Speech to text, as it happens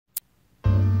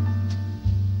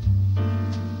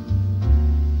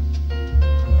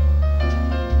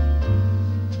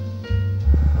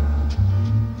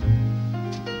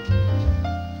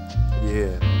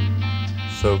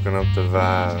soaking up the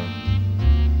vibe.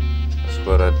 That's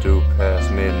what I do past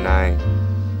midnight.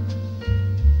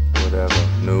 Whatever,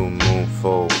 new moon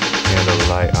full,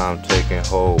 candlelight, I'm taking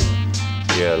hold.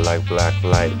 Yeah, like black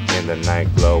light in the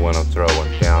night glow when I'm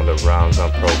throwing down the rhymes.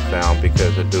 I'm profound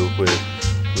because I do with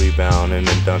rebounding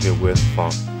and dunking with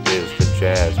funk. Is the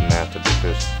jazz master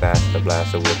because faster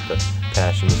blaster with the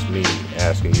passion is me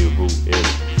asking you who is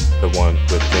the one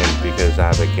within, because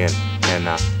I begin and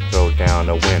I throw down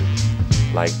the wind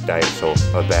like dice or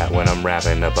a bat when I'm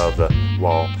rapping above the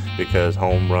wall, because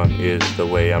home run is the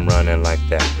way I'm running like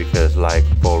that, because like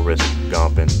Forrest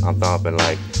Gumping I'm thumping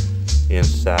like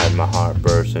inside my heart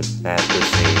bursting at the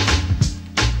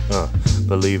seams.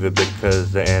 Believe it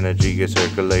because the energy is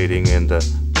circulating in the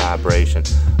vibration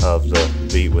of the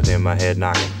beat within my head,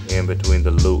 knocking in between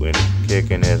the looting,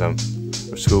 kicking as I'm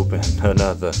scooping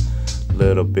another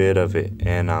little bit of it,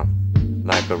 and I'm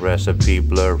like a recipe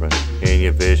blurring in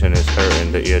your vision. Is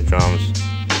hurting the eardrums,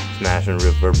 smashing,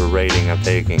 reverberating. I'm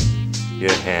taking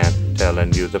your hand,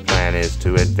 telling you the plan is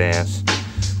to advance,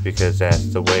 because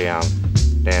that's the way I'm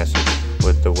dancing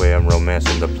with the way I'm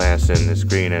romancing the plants in the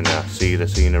screen, and I see the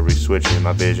scenery switching.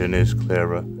 My vision is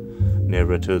clearer,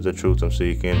 nearer to the truth I'm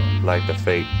seeking, like the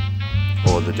fate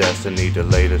or the destiny. The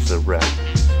latest of rap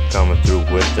coming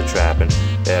through with the trapping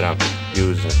that I'm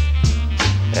using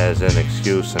as an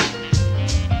excuse and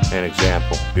an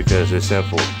example, because it's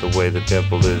simple the way the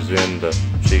dimple is in the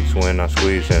cheeks when I'm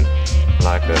squeezing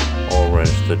like an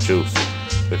orange the juice,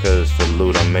 because the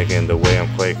loot I'm making, the way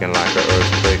I'm quaking like an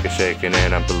earthquake is shaking,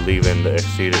 and I'm believing the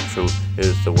exceeded truth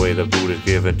is the way the boot is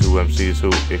given to MCs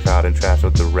who get caught in traps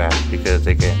with the rap, because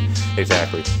they can't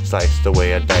exactly slice the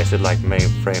way I dice it like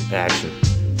mainframe action.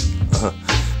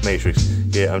 Matrix,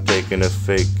 yeah, I'm taking a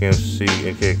fake MC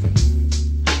and kicking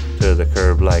to the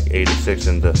curb like 86,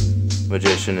 and the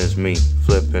magician is me,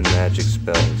 flipping magic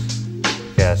spells,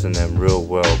 casting them real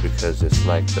well, because it's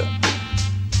like the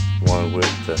one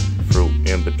with the fruit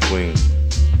in between,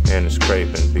 and it's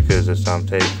scraping, because as I'm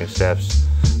taking steps,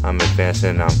 I'm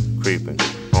advancing, I'm creeping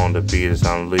on the beat as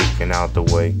I'm leaking out the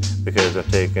way, because I'm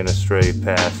taking a straight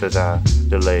path as I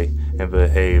delay and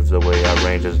behave the way I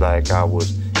ranges like I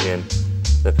was in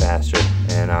the pasture,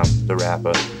 and I'm the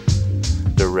rapper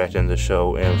directing the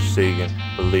show, MCing,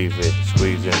 believe it,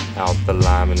 squeezing out the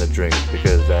lime in the drink,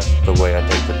 because that's the way I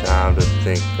take the time to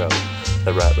think of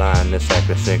the right line. It's like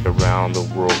a sink around the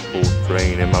whirlpool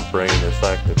drain in my brain. It's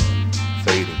like the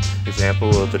fading example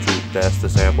of the truth. That's the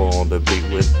sample on the beat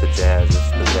with the jazz. It's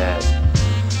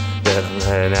pizzazz that I'm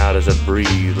letting out as a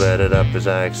breeze. Let it up as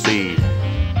I exceed,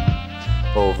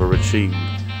 overachieve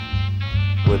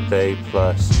with A+,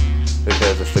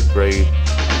 because it's the grade.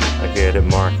 I get it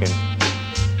marking,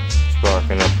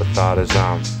 sparking up a thought as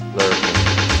I'm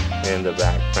lurking in the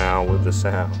background with the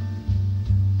sound,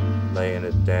 laying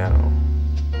it down.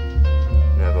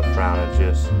 Never frowning,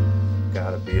 just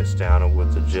gotta be astounded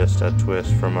with the gist. I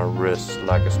twist from my wrist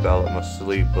like a spell up my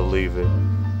sleep, believe it.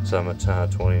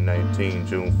 Summertime 2019,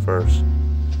 June 1st.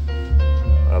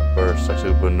 I burst like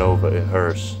supernova, it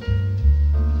hurts.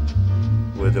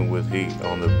 With and with heat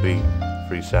on the beat.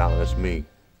 Freestyle, that's me,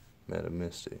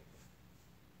 MetaMystik.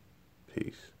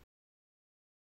 Peace.